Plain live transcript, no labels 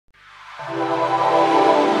Hello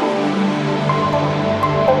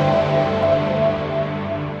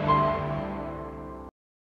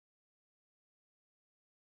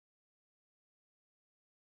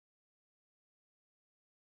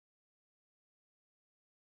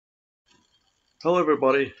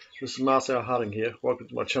everybody, this is Marcel Harding here. Welcome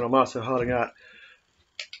to my channel, Marcel Harding Art.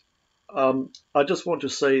 I just want to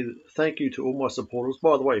say thank you to all my supporters.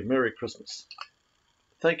 By the way, Merry Christmas.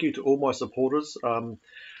 Thank you to all my supporters.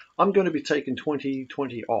 I'm going to be taking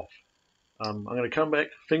 2020 off. I'm going to come back,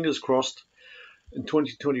 fingers crossed, in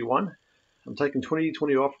 2021. I'm taking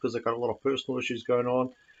 2020 off because I've got a lot of personal issues going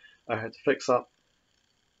on. I had to fix up,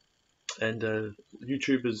 and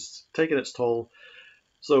YouTube is taking its toll.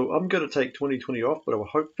 So I'm going to take 2020 off, but I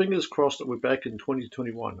hope, fingers crossed, that we're back in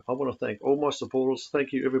 2021. I want to thank all my supporters.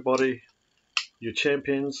 Thank you, everybody. You're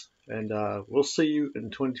champions, and we'll see you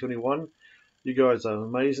in 2021. You guys are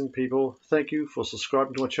amazing people. Thank you for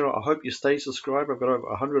subscribing to my channel. I hope you stay subscribed. I've got over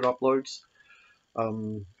 100 uploads.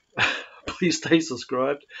 Please stay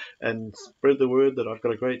subscribed and spread the word that I've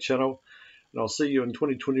got a great channel. And I'll see you in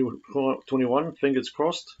 2021, fingers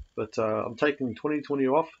crossed. But I'm taking 2020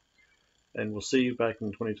 off. And we'll see you back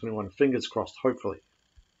in 2021. Fingers crossed, hopefully.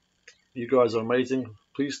 You guys are amazing.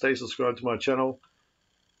 Please stay subscribed to my channel.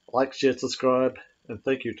 Like, share, subscribe. And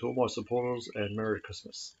thank you to all my supporters, and Merry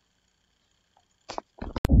Christmas.